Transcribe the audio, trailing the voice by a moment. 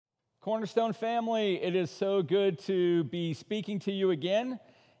Cornerstone family, it is so good to be speaking to you again,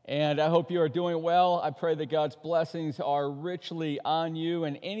 and I hope you are doing well. I pray that God's blessings are richly on you,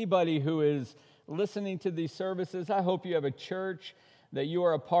 and anybody who is listening to these services, I hope you have a church that you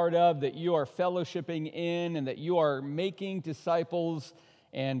are a part of, that you are fellowshipping in, and that you are making disciples,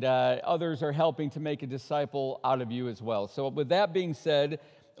 and others are helping to make a disciple out of you as well. So with that being said,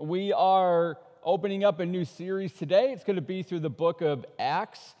 we are opening up a new series today. It's going to be through the book of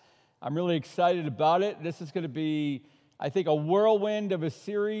Acts. I'm really excited about it. This is going to be, I think, a whirlwind of a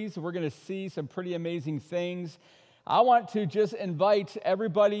series. We're going to see some pretty amazing things. I want to just invite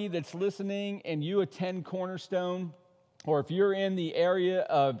everybody that's listening and you attend Cornerstone, or if you're in the area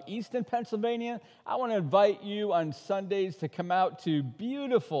of Easton, Pennsylvania, I want to invite you on Sundays to come out to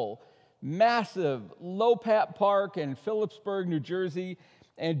beautiful, massive Lopat Park in Phillipsburg, New Jersey,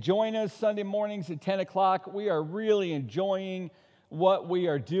 and join us Sunday mornings at 10 o'clock. We are really enjoying what we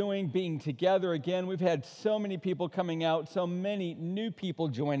are doing, being together again. We've had so many people coming out, so many new people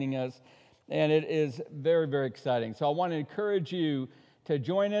joining us, and it is very, very exciting. So I want to encourage you to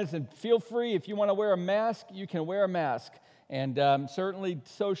join us, and feel free, if you want to wear a mask, you can wear a mask, and certainly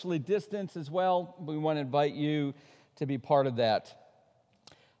socially distance as well. We want to invite you to be part of that.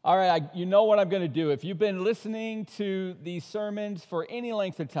 All right, you know what I'm going to do. If you've been listening to these sermons for any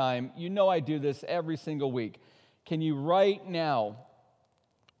length of time, you know I do this every single week. Can you right now,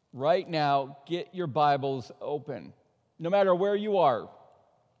 get your Bibles open, no matter where you are?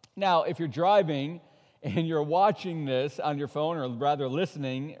 Now, if you're driving and you're watching this on your phone, or rather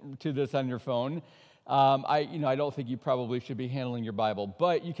listening to this on your phone, I don't think you probably should be handling your Bible,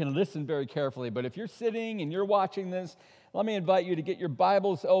 but you can listen very carefully. But if you're sitting and you're watching this, let me invite you to get your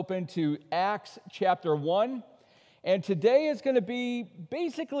Bibles open to Acts chapter 1. And today is going to be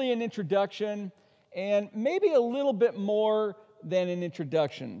basically an introduction and maybe a little bit more than an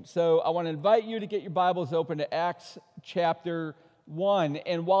introduction. So I want to invite you to get your Bibles open to Acts chapter 1.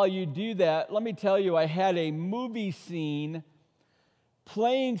 And while you do that, let me tell you, I had a movie scene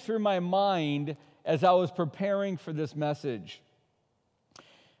playing through my mind as I was preparing for this message.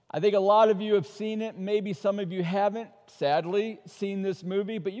 I think a lot of you have seen it. Maybe some of you haven't, sadly, seen this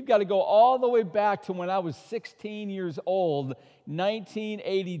movie, but you've got to go all the way back to when I was 16 years old,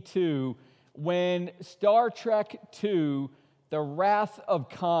 1982, when Star Trek II, The Wrath of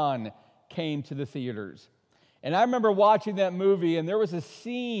Khan, came to the theaters. And I remember watching that movie, and there was a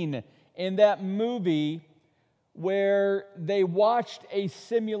scene in that movie where they watched a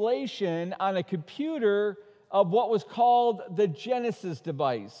simulation on a computer of what was called the Genesis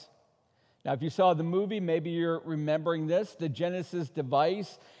device. Now, if you saw the movie, maybe you're remembering this, the Genesis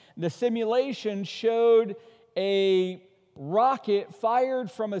device. The simulation showed a rocket fired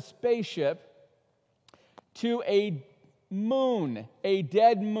from a spaceship to a moon, a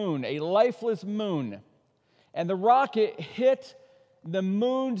dead moon, a lifeless moon. And the rocket hit the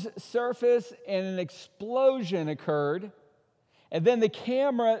moon's surface and an explosion occurred. And then the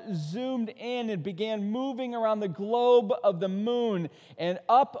camera zoomed in and began moving around the globe of the moon and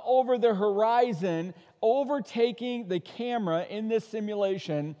up over the horizon, overtaking the camera in this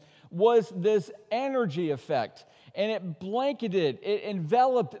simulation was this energy effect. And it blanketed, it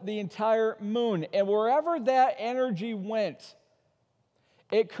enveloped the entire moon. And wherever that energy went,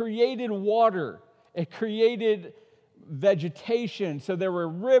 it created water. It created vegetation. So there were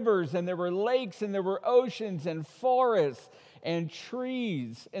rivers and there were lakes and there were oceans and forests and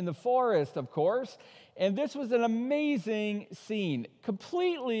trees in the forest, of course. And this was an amazing scene,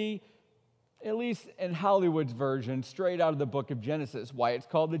 completely, at least in Hollywood's version, straight out of the book of Genesis, why it's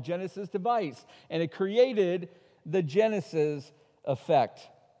called the Genesis device. And it created the Genesis effect.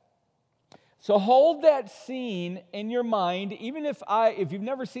 So hold that scene in your mind, even if you've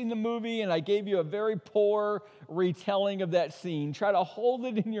never seen the movie and I gave you a very poor retelling of that scene, try to hold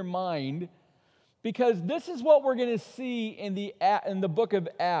it in your mind, because this is what we're going to see in the book of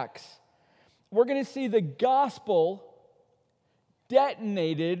Acts. We're going to see the gospel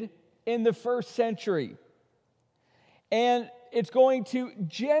detonated in the first century. And it's going to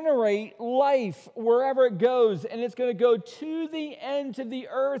generate life wherever it goes, and it's going to go to the ends of the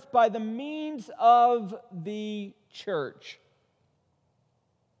earth by the means of the church.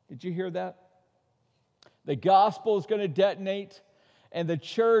 Did you hear that? The gospel is going to detonate, and the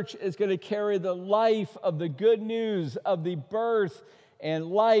church is going to carry the life of the good news of the birth and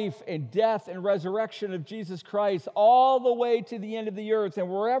life and death and resurrection of Jesus Christ all the way to the end of the earth. And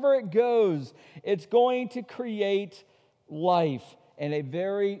wherever it goes, it's going to create life in a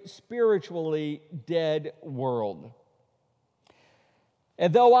very spiritually dead world.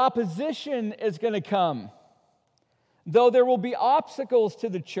 And though opposition is going to come, Though there will be obstacles to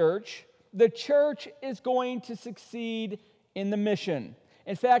the church is going to succeed in the mission.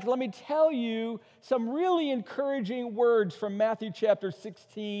 In fact, let me tell you some really encouraging words from Matthew chapter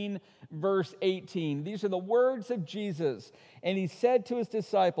 16, verse 18. These are the words of Jesus. And he said to his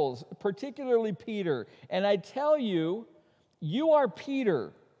disciples, particularly Peter, "And I tell you, you are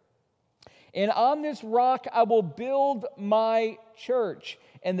Peter, and on this rock I will build my church,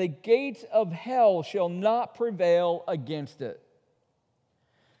 and the gates of hell shall not prevail against it."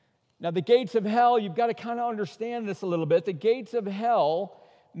 Now, the gates of hell, you've got to kind of understand this a little bit. The gates of hell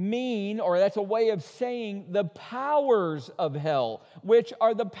mean, or that's a way of saying, the powers of hell, which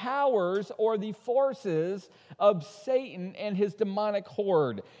are the powers or the forces of Satan and his demonic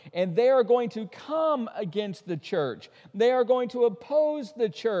horde. And they are going to come against the church. They are going to oppose the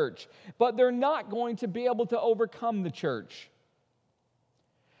church, but they're not going to be able to overcome the church.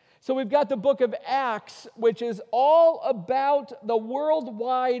 So we've got the book of Acts, which is all about the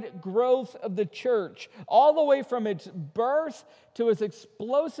worldwide growth of the church, all the way from its birth to its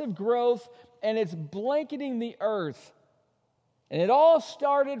explosive growth, and it's blanketing the earth. And it all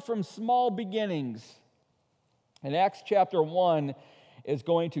started from small beginnings. And Acts chapter 1 is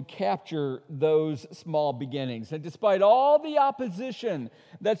going to capture those small beginnings. And despite all the opposition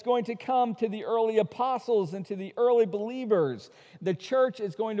that's going to come to the early apostles and to the early believers, the church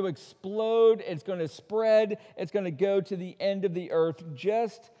is going to explode, it's going to spread, it's going to go to the end of the earth,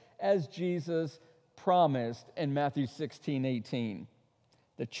 just as Jesus promised in Matthew 16:18.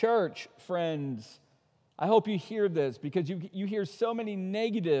 The church, friends, I hope you hear this, because you hear so many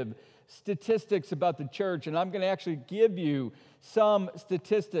negative statistics about the church, and I'm going to actually give you some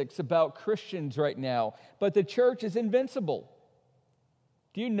statistics about Christians right now. But the church is invincible.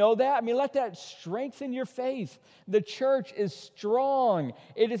 Do you know that? I mean, let that strengthen your faith. The church is strong.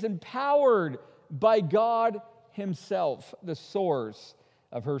 It is empowered by God Himself, the source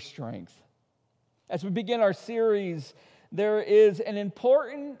of her strength. As we begin our series, there is an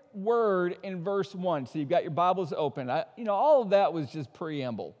important word in verse 1. So you've got your Bibles open. All of that was just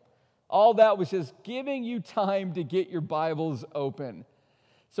preamble. All that was just giving you time to get your Bibles open.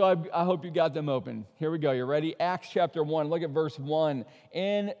 So I hope you got them open. Here we go. You ready? Acts chapter 1. Look at verse 1.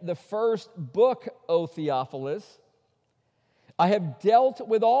 "In the first book, O Theophilus, I have dealt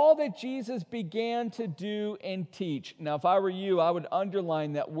with all that Jesus began to do and teach." Now, if I were you, I would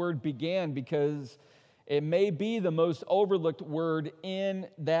underline that word "began," because it may be the most overlooked word in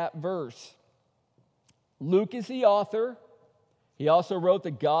that verse. Luke is the author. He also wrote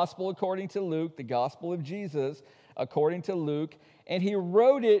the Gospel according to Luke, the Gospel of Jesus according to Luke, and he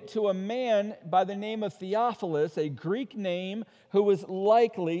wrote it to a man by the name of Theophilus, a Greek name, who was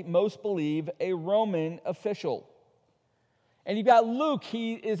likely, most believe, a Roman official. And you've got Luke.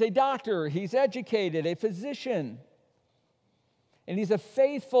 He is a doctor. He's educated, a physician. And he's a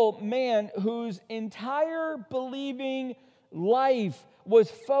faithful man whose entire believing life was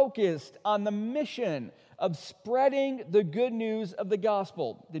focused on the mission of spreading the good news of the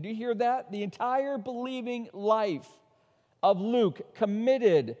gospel. Did you hear that? The entire believing life of Luke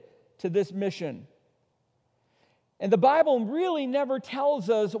committed to this mission. And the Bible really never tells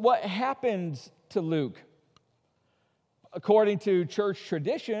us what happens to Luke. According to church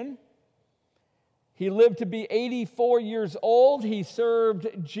tradition, he lived to be 84 years old. He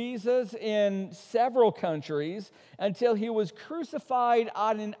served Jesus in several countries until he was crucified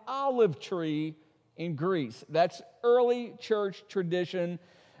on an olive tree in Greece. That's early church tradition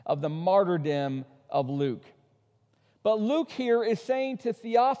of the martyrdom of Luke. But Luke here is saying to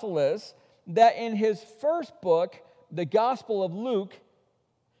Theophilus that in his first book, the Gospel of Luke,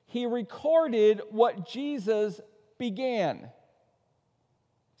 he recorded what Jesus began.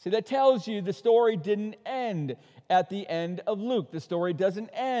 See, that tells you the story didn't end at the end of Luke. The story doesn't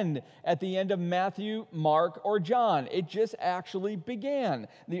end at the end of Matthew, Mark, or John. It just actually began.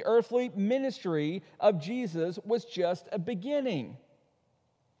 The earthly ministry of Jesus was just a beginning.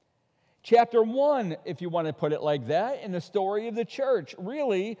 Chapter 1, if you want to put it like that, in the story of the church,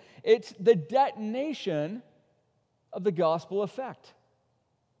 really, it's the detonation of the gospel effect.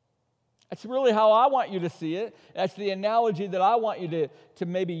 That's really how I want you to see it. That's the analogy that I want you to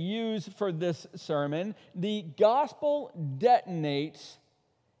maybe use for this sermon. The gospel detonates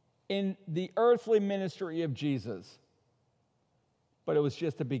in the earthly ministry of Jesus, but it was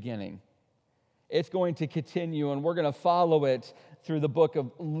just the beginning. It's going to continue, and we're going to follow it through the book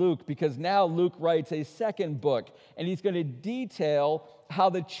of Luke, because now Luke writes a second book, and he's going to detail how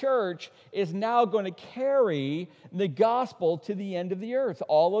the church is now going to carry the gospel to the end of the earth.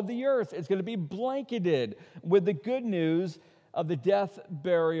 All of the earth is going to be blanketed with the good news of the death,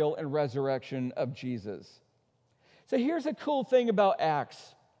 burial, and resurrection of Jesus. So here's a cool thing about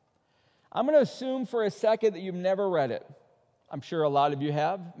Acts. I'm going to assume for a second that you've never read it. I'm sure a lot of you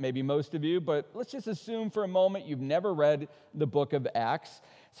have, maybe most of you, but let's just assume for a moment you've never read the book of Acts.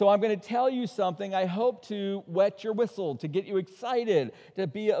 So I'm going to tell you something. I hope to wet your whistle, to get you excited, to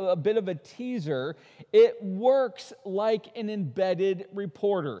be a bit of a teaser. It works like an embedded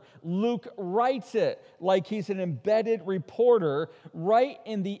reporter. Luke writes it like he's an embedded reporter right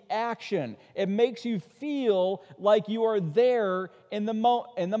in the action. It makes you feel like you are there in the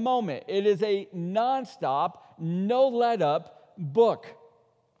moment. It is a nonstop, no let-up book.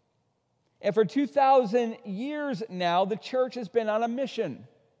 And for 2,000 years now, the church has been on a mission.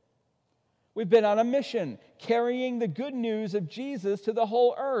 We've been on a mission, carrying the good news of Jesus to the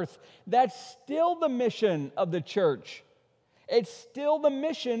whole earth. That's still the mission of the church. It's still the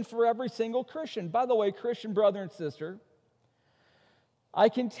mission for every single Christian. By the way, Christian brother and sister, I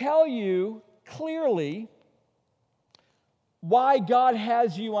can tell you clearly why God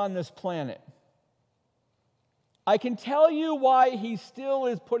has you on this planet. I can tell you why He still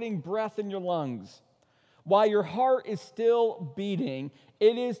is putting breath in your lungs, why your heart is still beating.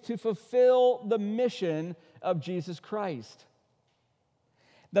 It is to fulfill the mission of Jesus Christ.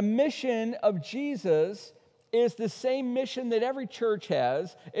 The mission of Jesus is the same mission that every church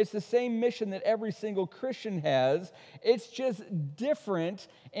has. It's the same mission that every single Christian has. It's just different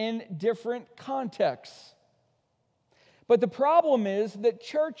in different contexts. But the problem is that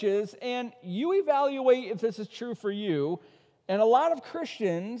churches, and you evaluate if this is true for you, and a lot of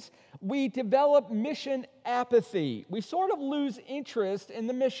Christians, we develop mission apathy. We sort of lose interest in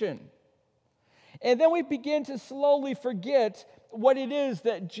the mission. And then we begin to slowly forget what it is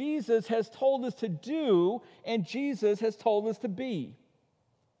that Jesus has told us to do and Jesus has told us to be.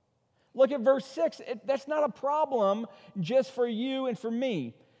 Look at verse 6. That's not a problem just for you and for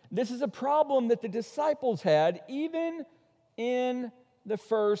me. This is a problem that the disciples had even in the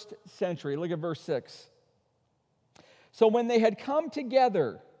first century. Look at verse 6. So when they had come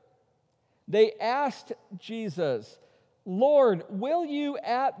together, they asked Jesus, "Lord, will you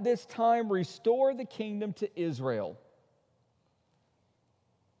at this time restore the kingdom to Israel?"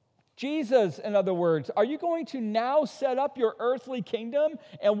 Jesus, in other words, are you going to now set up your earthly kingdom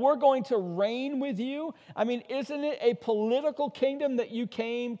and we're going to reign with you? I mean, isn't it a political kingdom that you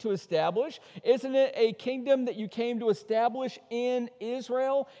came to establish? Isn't it a kingdom that you came to establish in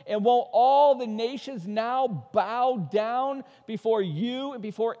Israel? And won't all the nations now bow down before you and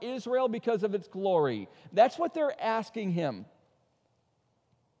before Israel because of its glory? That's what they're asking him.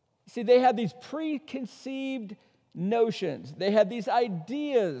 See, they had these preconceived notions. They had these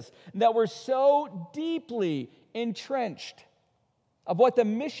ideas that were so deeply entrenched of what the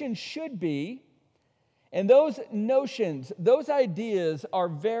mission should be. And those notions, those ideas are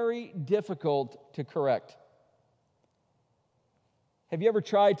very difficult to correct. Have you ever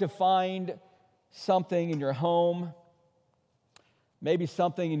tried to find something in your home, maybe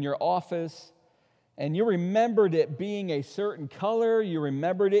something in your office, and you remembered it being a certain color, you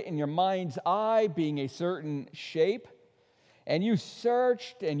remembered it in your mind's eye being a certain shape, and you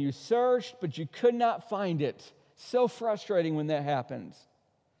searched, but you could not find it. So frustrating when that happens.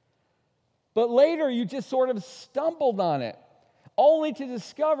 But later you just sort of stumbled on it, only to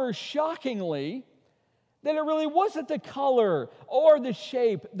discover, shockingly, that it really wasn't the color or the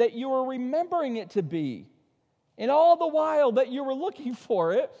shape that you were remembering it to be. And all the while that you were looking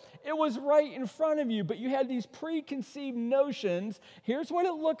for it, it was right in front of you, but you had these preconceived notions. Here's what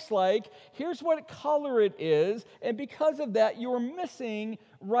it looks like. Here's what color it is. And because of that, you were missing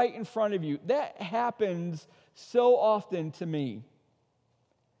right in front of you. That happens so often to me.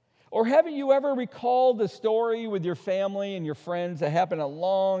 Or haven't you ever recalled a story with your family and your friends that happened a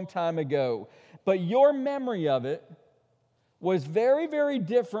long time ago, but your memory of it was very, very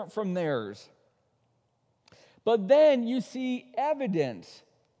different from theirs? But then you see evidence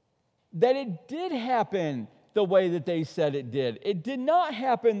that it did happen the way that they said it did. It did not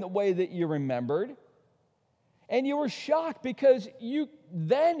happen the way that you remembered. And you were shocked because you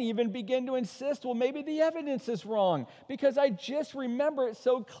then even begin to insist, well, maybe the evidence is wrong because I just remember it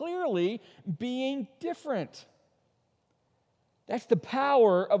so clearly being different. That's the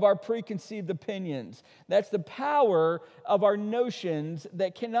power of our preconceived opinions. That's the power of our notions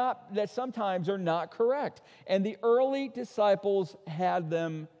that sometimes are not correct. And the early disciples had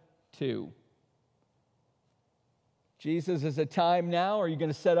them too. Jesus, is it time now? Are you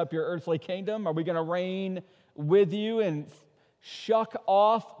going to set up your earthly kingdom? Are we going to reign with you and shuck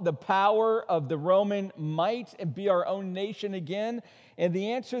off the power of the Roman might and be our own nation again? And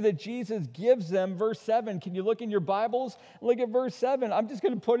the answer that Jesus gives them, verse 7, can you look in your Bibles? Look at verse 7. I'm just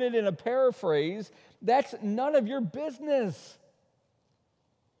going to put it in a paraphrase. That's none of your business.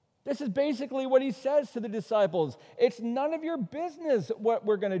 This is basically what he says to the disciples. It's none of your business what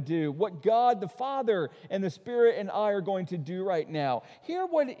we're going to do, what God the Father and the Spirit and I are going to do right now.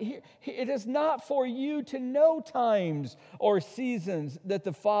 It is not for you to know times or seasons that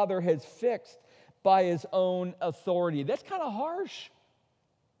the Father has fixed by his own authority. That's kind of harsh,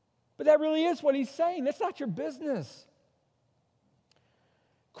 but that really is what he's saying. That's not your business.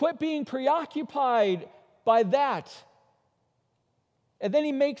 Quit being preoccupied by that. And then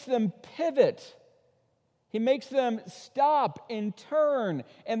he makes them pivot. He makes them stop and turn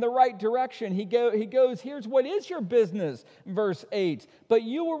in the right direction. He goes, here's what is your business, verse 8. But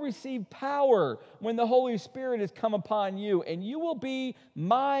you will receive power when the Holy Spirit has come upon you, and you will be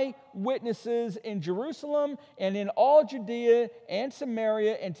my witnesses in Jerusalem and in all Judea and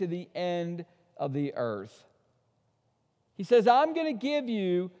Samaria and to the end of the earth. He says, I'm going to give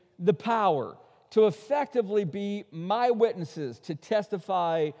you the power to effectively be my witnesses, to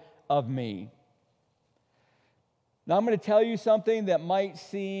testify of me. Now, I'm going to tell you something that might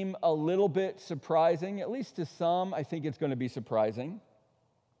seem a little bit surprising, at least to some. I think it's going to be surprising.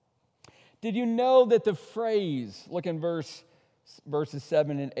 Did you know that the phrase, look in verses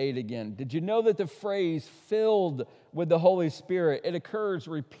 7 and 8 again. Did you know that the phrase filled with the Holy Spirit, it occurs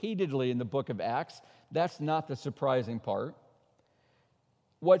repeatedly in the book of Acts? That's not the surprising part.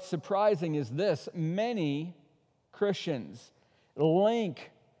 What's surprising is this: many Christians link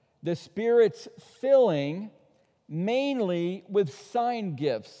the Spirit's filling mainly with sign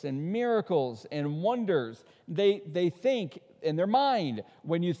gifts and miracles and wonders. They think in their mind,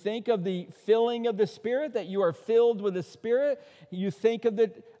 when you think of the filling of the Spirit, that you are filled with the Spirit, you think of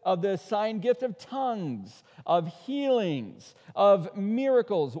the sign gift of tongues, of healings, of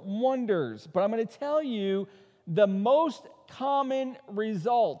miracles, wonders. But I'm going to tell you, the most common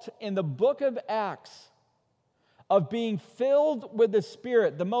result in the book of Acts of being filled with the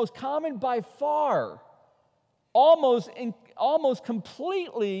Spirit, the most common by far, almost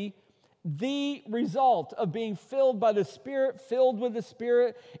completely the result of being filled by the Spirit, filled with the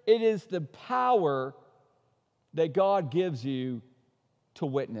Spirit, it is the power that God gives you to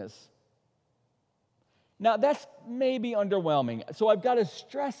witness. Now, that's maybe underwhelming. So I've got to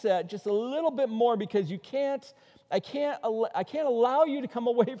stress that just a little bit more, because I can't allow you to come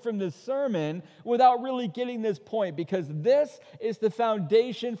away from this sermon without really getting this point, because this is the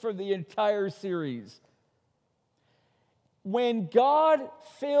foundation for the entire series. When God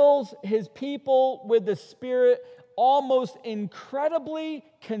fills his people with the Spirit, almost incredibly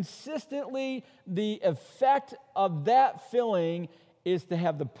consistently, the effect of that filling is to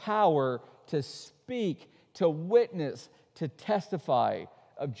have the power to speak, to witness, to testify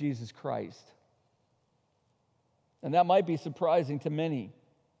of Jesus Christ. And that might be surprising to many.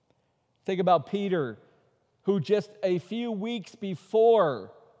 Think about Peter, who just a few weeks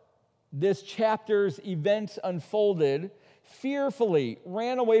before this chapter's events unfolded, fearfully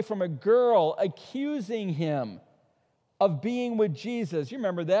ran away from a girl accusing him of being with Jesus. You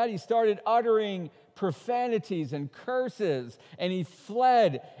remember that? He started uttering profanities and curses, and he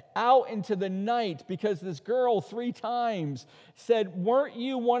fled out into the night because this girl 3 times said, "Weren't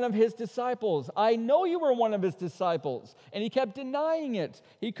you one of his disciples? I know you were one of his disciples." And he kept denying it.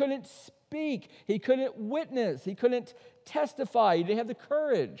 He couldn't speak. He couldn't witness. He couldn't testify. He didn't have the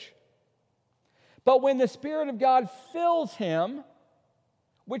courage. But when the Spirit of God fills him,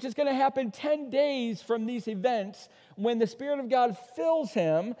 which is going to happen 10 days from these events, when the Spirit of God fills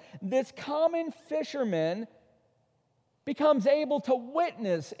him, this common fisherman becomes able to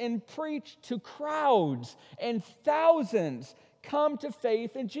witness and preach to crowds, and thousands come to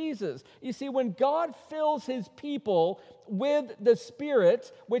faith in Jesus. You see, when God fills his people with the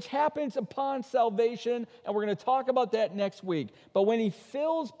Spirit, which happens upon salvation, and we're going to talk about that next week, but when he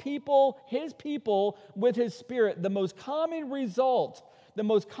fills his people with his Spirit, the most common result, the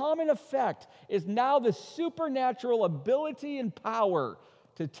most common effect is now the supernatural ability and power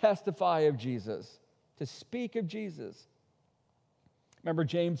to testify of Jesus, to speak of Jesus. Remember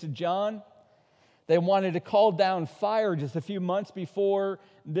James and John? They wanted to call down fire just a few months before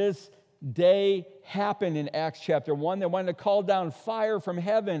this day happened in Acts chapter 1. They wanted to call down fire from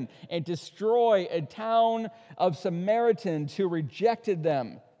heaven and destroy a town of Samaritans who rejected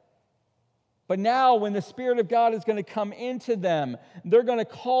them. But now, when the Spirit of God is going to come into them, they're going to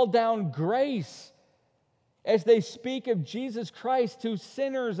call down grace as they speak of Jesus Christ to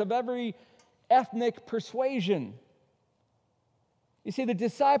sinners of every ethnic persuasion. You see, the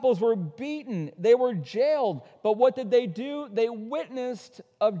disciples were beaten, they were jailed, but what did they do? They witnessed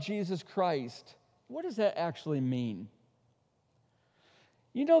of Jesus Christ. What does that actually mean?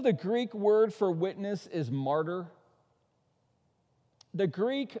 You know, the Greek word for witness is martyr. The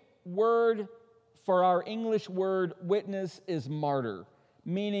Greek word for our English word witness is martyr,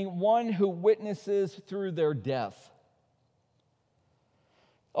 meaning one who witnesses through their death.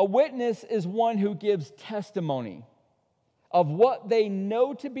 A witness is one who gives testimony of what they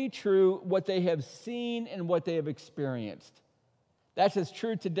know to be true, what they have seen, and what they have experienced. That's as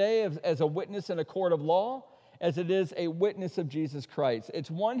true today as a witness in a court of law as it is a witness of Jesus Christ.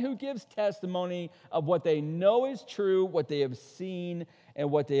 It's one who gives testimony of what they know is true, what they have seen, and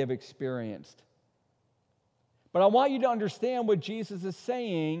what they have experienced. But I want you to understand what Jesus is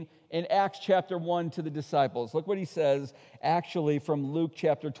saying in Acts chapter 1 to the disciples. Look what he says actually from Luke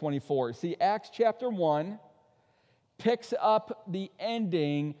chapter 24. See, Acts chapter 1 picks up the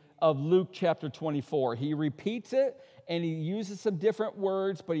ending of Luke chapter 24. He repeats it and he uses some different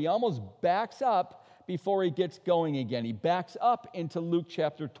words, but he almost backs up before he gets going again. He backs up into Luke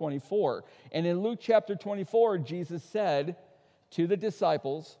chapter 24. And in Luke chapter 24, Jesus said to the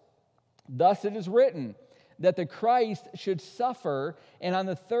disciples, "Thus it is written, that the Christ should suffer and on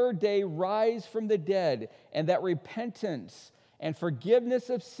the third day rise from the dead, and that repentance and forgiveness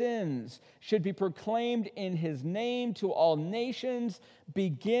of sins should be proclaimed in his name to all nations,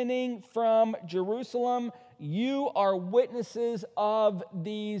 beginning from Jerusalem. You are witnesses of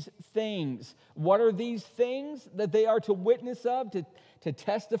these things." What are these things that they are to witness of, to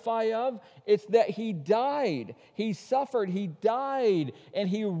testify of? It's that he died, he suffered, he died, and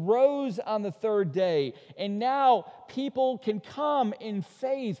he rose on the third day. And now people can come in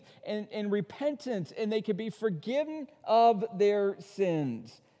faith and repentance, and they can be forgiven of their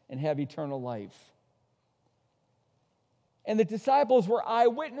sins and have eternal life. And the disciples were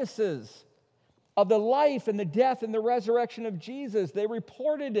eyewitnesses of the life and the death and the resurrection of Jesus. They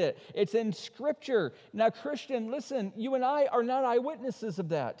reported it. It's in Scripture. Now, Christian, listen, you and I are not eyewitnesses of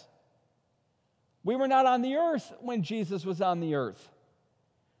that. We were not on the earth when Jesus was on the earth.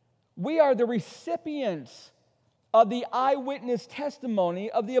 We are the recipients of the eyewitness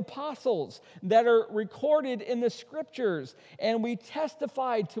testimony of the apostles that are recorded in the Scriptures, and we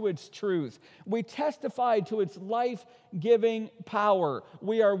testify to its truth. We testify to its life-giving power.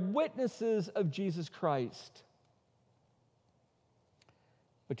 We are witnesses of Jesus Christ.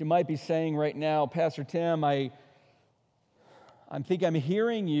 But you might be saying right now, Pastor Tim, I think I'm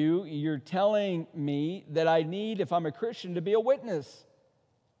hearing you. You're telling me that I need, if I'm a Christian, to be a witness.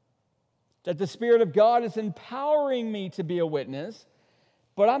 That the Spirit of God is empowering me to be a witness,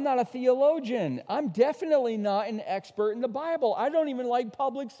 but I'm not a theologian. I'm definitely not an expert in the Bible. I don't even like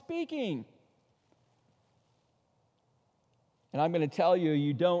public speaking. And I'm going to tell you,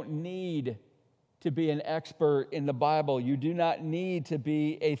 you don't need to be an expert in the Bible. You do not need to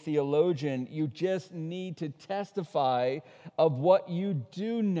be a theologian. You just need to testify of what you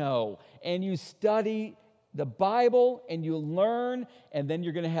do know. And you study the Bible and you learn, and then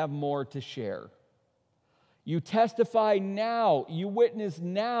you're going to have more to share. You testify now. You witness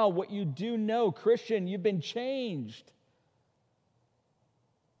now what you do know. Christian, you've been changed.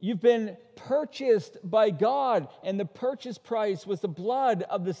 You've been purchased by God, and the purchase price was the blood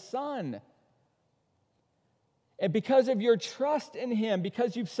of the Son. And because of your trust in Him,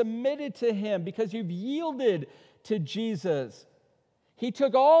 because you've submitted to Him, because you've yielded to Jesus, He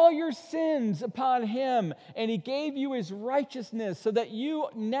took all your sins upon Him, and He gave you His righteousness so that you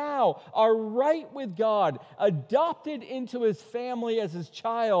now are right with God, adopted into His family as His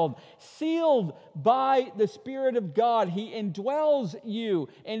child, sealed by the Spirit of God. He indwells you,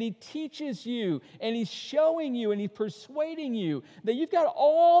 and He teaches you, and He's showing you, and He's persuading you that you've got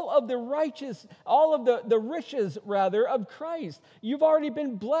all of the riches of Christ. You've already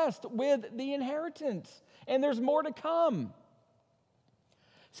been blessed with the inheritance, and there's more to come.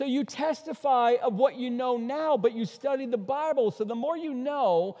 So you testify of what you know now, but you study the Bible. So the more you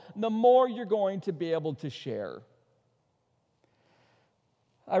know, the more you're going to be able to share.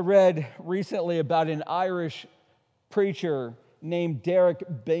 I read recently about an Irish preacher named Derek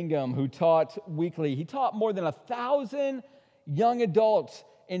Bingham who taught weekly. He taught more than 1,000 young adults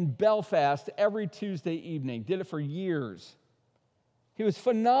in Belfast every Tuesday evening. Did it for years. He was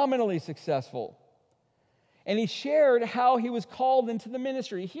phenomenally successful. And he shared how he was called into the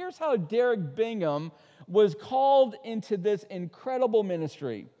ministry. Here's how Derek Bingham was called into this incredible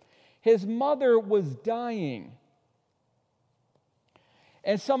ministry. His mother was dying.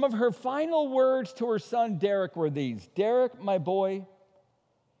 And some of her final words to her son Derek were these: "Derek, my boy,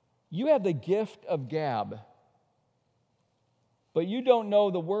 you have the gift of gab. but you don't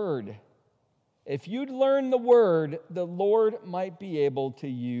know the word. If you'd learn the word, the Lord might be able to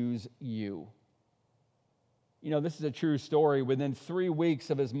use you. You know, this is a true story. Within 3 weeks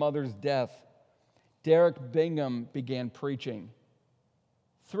of his mother's death, Derek Bingham began preaching.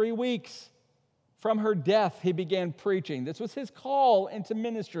 3 weeks from her death, he began preaching. This was his call into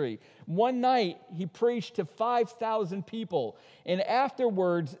ministry. One night, he preached to 5,000 people. And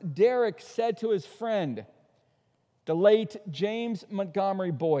afterwards, Derek said to his friend, the late James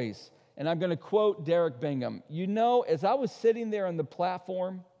Montgomery Boyce, and I'm going to quote Derek Bingham, "You know, as I was sitting there on the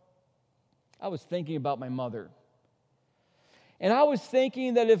platform, I was thinking about my mother. And I was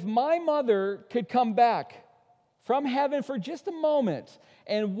thinking that if my mother could come back from heaven for just a moment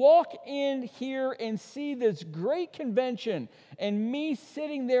and walk in here and see this great convention and me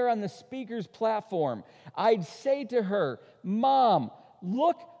sitting there on the speaker's platform, I'd say to her, 'Mom,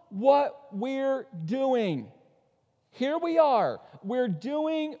 look what we're doing. Here we are. We're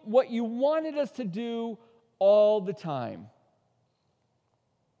doing what you wanted us to do all the time.'"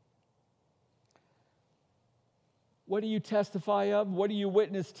 What do you testify of? What do you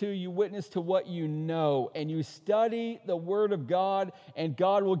witness to? You witness to what you know, and you study the Word of God, and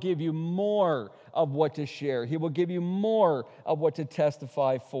God will give you more of what to share. He will give you more of what to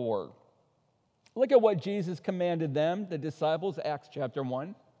testify for. Look at what Jesus commanded them, the disciples, Acts chapter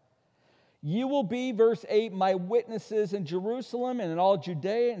 1. "You will be," verse 8, "my witnesses in Jerusalem and in all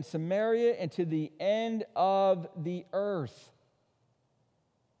Judea and Samaria and to the end of the earth."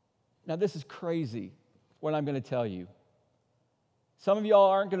 Now, this is crazy, what I'm going to tell you. Some of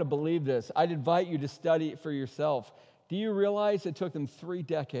y'all aren't going to believe this. I'd invite you to study it for yourself. Do you realize it took them 3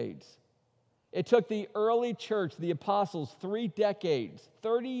 decades? It took the early church, the apostles, 3 decades,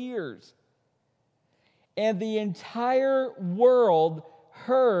 30 years. And the entire world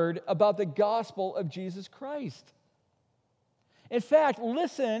heard about the gospel of Jesus Christ. In fact,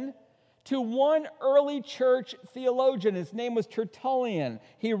 listen to one early church theologian. His name was Tertullian.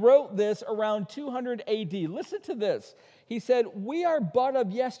 He wrote this around 200 AD. Listen to this. He said, "We are but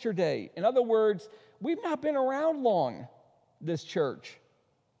of yesterday." In other words, we've not been around long, this church.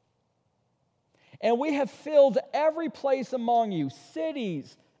 "And we have filled every place among you,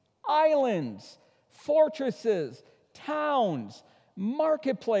 cities, islands, fortresses, towns,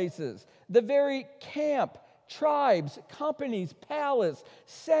 marketplaces, the very camp, tribes, companies, palace,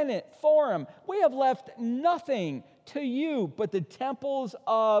 senate, forum. We have left nothing to you but the temples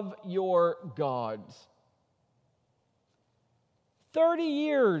of your gods." 30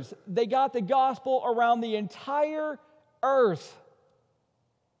 years, they got the gospel around the entire earth.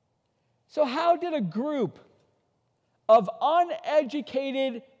 So how did a group of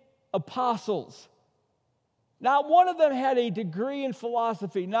uneducated apostles, not one of them had a degree in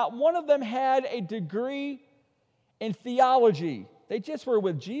philosophy, not one of them had a degree in theology, they just were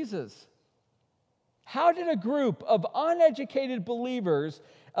with Jesus. How did a group of uneducated believers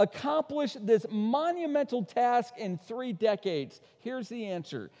accomplish this monumental task in 3 decades? Here's the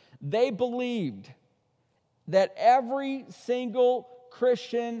answer. They believed that every single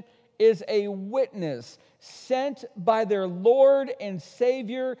Christian is a witness sent by their Lord and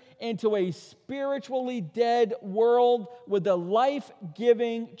Savior into a spiritually dead world with the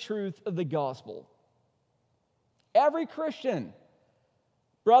life-giving truth of the gospel. Every Christian,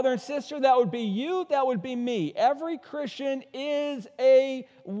 brother and sister, that would be you, that would be me. Every Christian is a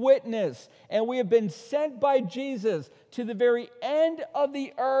witness, and we have been sent by Jesus to the very end of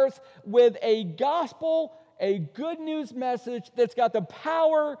the earth with a gospel, a good news message that's got the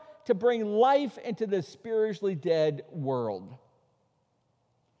power to bring life into this spiritually dead world.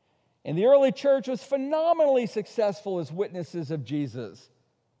 And the early church was phenomenally successful as witnesses of Jesus.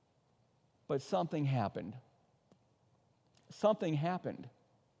 But something happened. Something happened.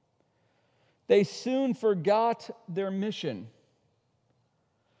 They soon forgot their mission.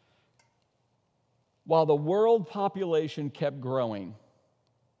 While the world population kept growing.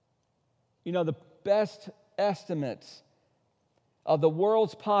 You know, the best estimates of the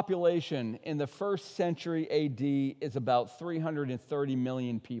world's population in the 1st century AD is about 330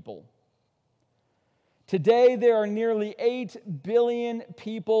 million people. Today, there are nearly 8 billion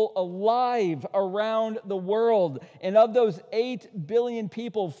people alive around the world. And of those 8 billion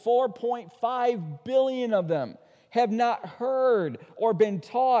people, 4.5 billion of them have not heard or been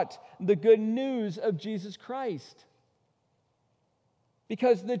taught the good news of Jesus Christ.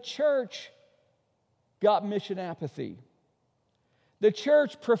 Because the church got mission apathy. The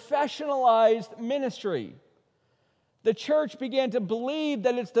church professionalized ministry. The church began to believe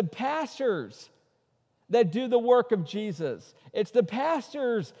that it's the pastors that do the work of Jesus. It's the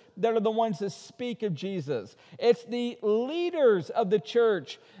pastors that are the ones that speak of Jesus. It's the leaders of the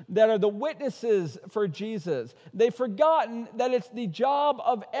church that are the witnesses for Jesus. They've forgotten that it's the job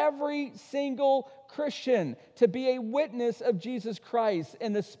of every single Christian to be a witness of Jesus Christ,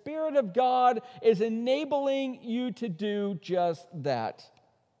 and the Spirit of God is enabling you to do just that.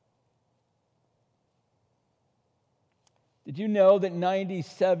 Did you know that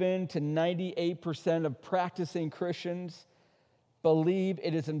 97 to 98% of practicing Christians believe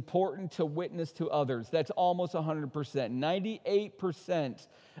it is important to witness to others? That's almost 100%. 98%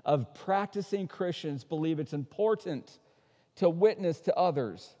 of practicing Christians believe it's important to witness to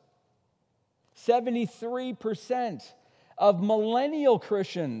others. 73% of millennial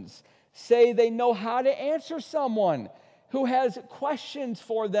Christians say they know how to answer someone who has questions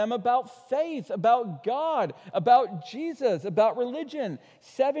for them about faith, about God, about Jesus, about religion.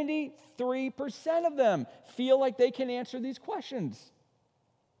 73% of them feel like they can answer these questions.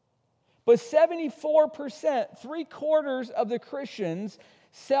 But 74%, 3/4 of the Christians,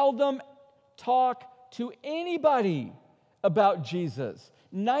 seldom talk to anybody about Jesus.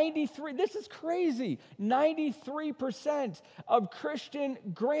 93, this is crazy, 93% of Christian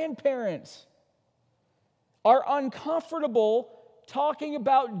grandparents are uncomfortable talking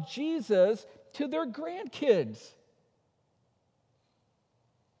about Jesus to their grandkids.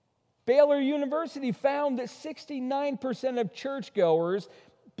 Baylor University found that 69% of churchgoers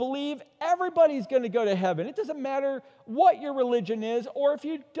believe everybody's going to go to heaven. It doesn't matter what your religion is or if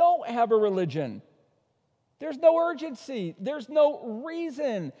you don't have a religion. There's no urgency. There's no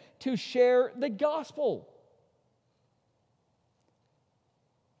reason to share the gospel.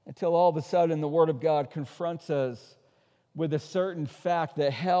 Until all of a sudden the Word of God confronts us with a certain fact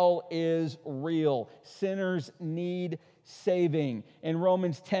that hell is real. Sinners need saving. And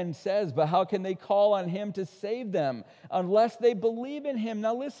Romans 10 says, but how can they call on Him to save them unless they believe in Him?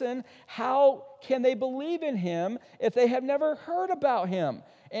 Now listen, how can they believe in Him if they have never heard about Him?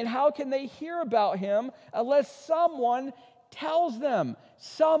 And how can they hear about Him unless someone tells them,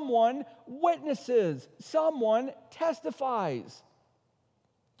 someone witnesses, someone testifies?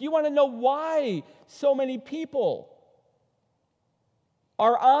 You want to know why so many people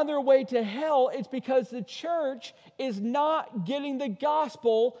are on their way to hell? It's because the church is not getting the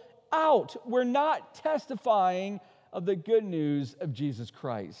gospel out. We're not testifying of the good news of Jesus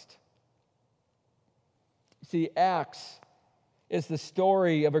Christ. See, Acts is the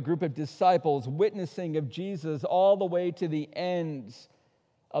story of a group of disciples witnessing of Jesus all the way to the ends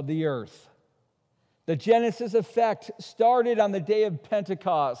of the earth. The Genesis effect started on the day of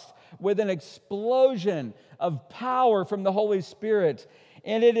Pentecost with an explosion of power from the Holy Spirit,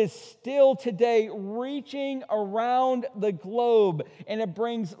 and it is still today reaching around the globe, and it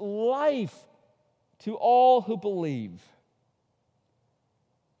brings life to all who believe.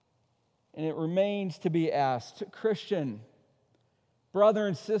 And it remains to be asked, Christian, brother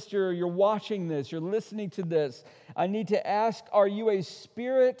and sister, you're watching this, you're listening to this. I need to ask, are you a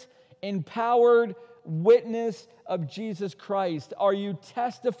Spirit-empowered witness of Jesus Christ? Are you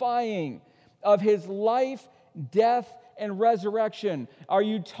testifying of His life, death, and resurrection? Are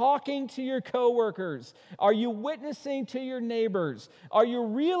you talking to your coworkers? Are you witnessing to your neighbors? Are you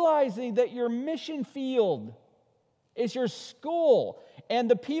realizing that your mission field is your school, and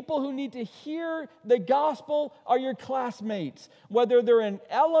the people who need to hear the gospel are your classmates, whether they're in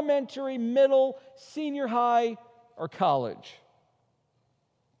elementary, middle, senior high, or college?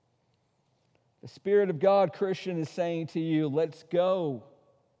 The Spirit of God, Christian, is saying to you, let's go.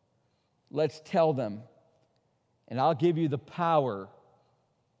 Let's tell them. And I'll give you the power.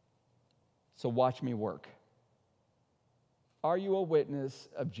 So watch me work. Are you a witness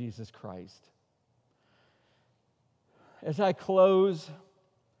of Jesus Christ? As I close,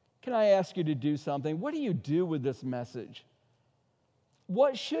 can I ask you to do something? What do you do with this message?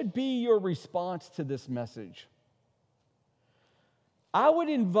 What should be your response to this message? I would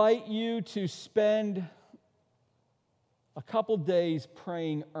invite you to spend a couple days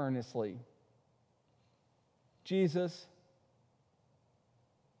praying earnestly. Jesus,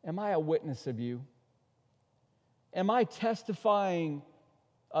 am I a witness of you? Am I testifying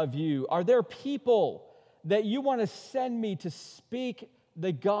of you? Are there people that you want to send me to speak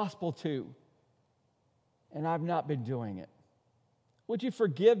the gospel to, and I've not been doing it? Would you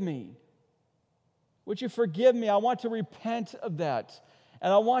forgive me? Would you forgive me? I want to repent of that.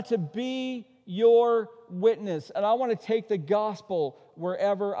 And I want to be your witness. And I want to take the gospel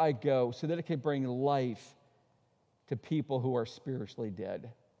wherever I go so that it can bring life to people who are spiritually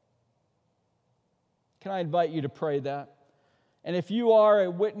dead. Can I invite you to pray that? And if you are a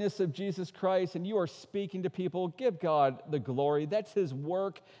witness of Jesus Christ and you are speaking to people, give God the glory. That's His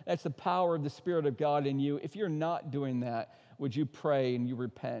work. That's the power of the Spirit of God in you. If you're not doing that, would you pray and you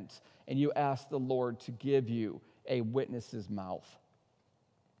repent and you ask the Lord to give you a witness's mouth?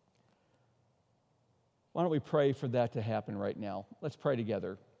 Why don't we pray for that to happen right now? Let's pray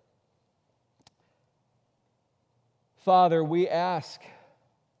together. Father, we ask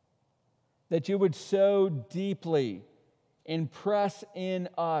that you would so deeply impress in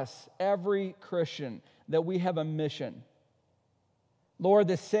us, every Christian, that we have a mission. Lord,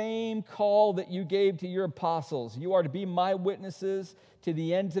 the same call that you gave to your apostles, you are to be my witnesses to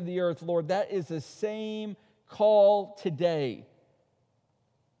the ends of the earth. Lord, that is the same call today.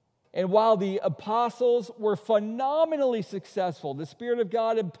 And while the apostles were phenomenally successful, the Spirit of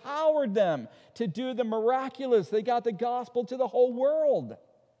God empowered them to do the miraculous. They got the gospel to the whole world.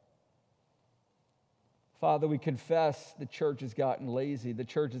 Father, we confess the church has gotten lazy. The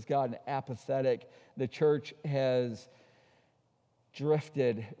church has gotten apathetic. The church has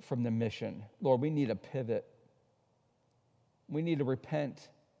drifted from the mission. Lord, we need a pivot. We need to repent.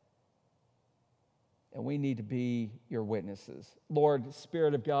 And we need to be your witnesses. Lord,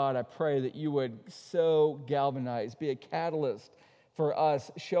 Spirit of God, I pray that you would so galvanize, be a catalyst for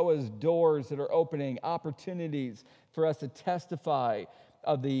us, show us doors that are opening, opportunities for us to testify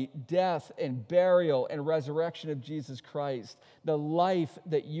of the death and burial and resurrection of Jesus Christ, the life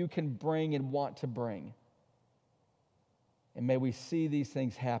that you can bring and want to bring. And may we see these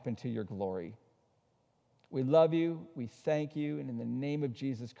things happen to your glory. We love you, we thank you, and in the name of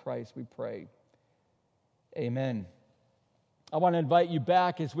Jesus Christ we pray. Amen. I want to invite you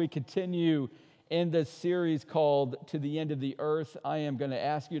back as we continue in this series called To the End of the Earth. I am going to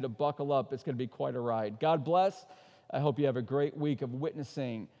ask you to buckle up. It's going to be quite a ride. God bless. I hope you have a great week of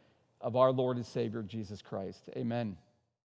witnessing of our Lord and Savior, Jesus Christ. Amen.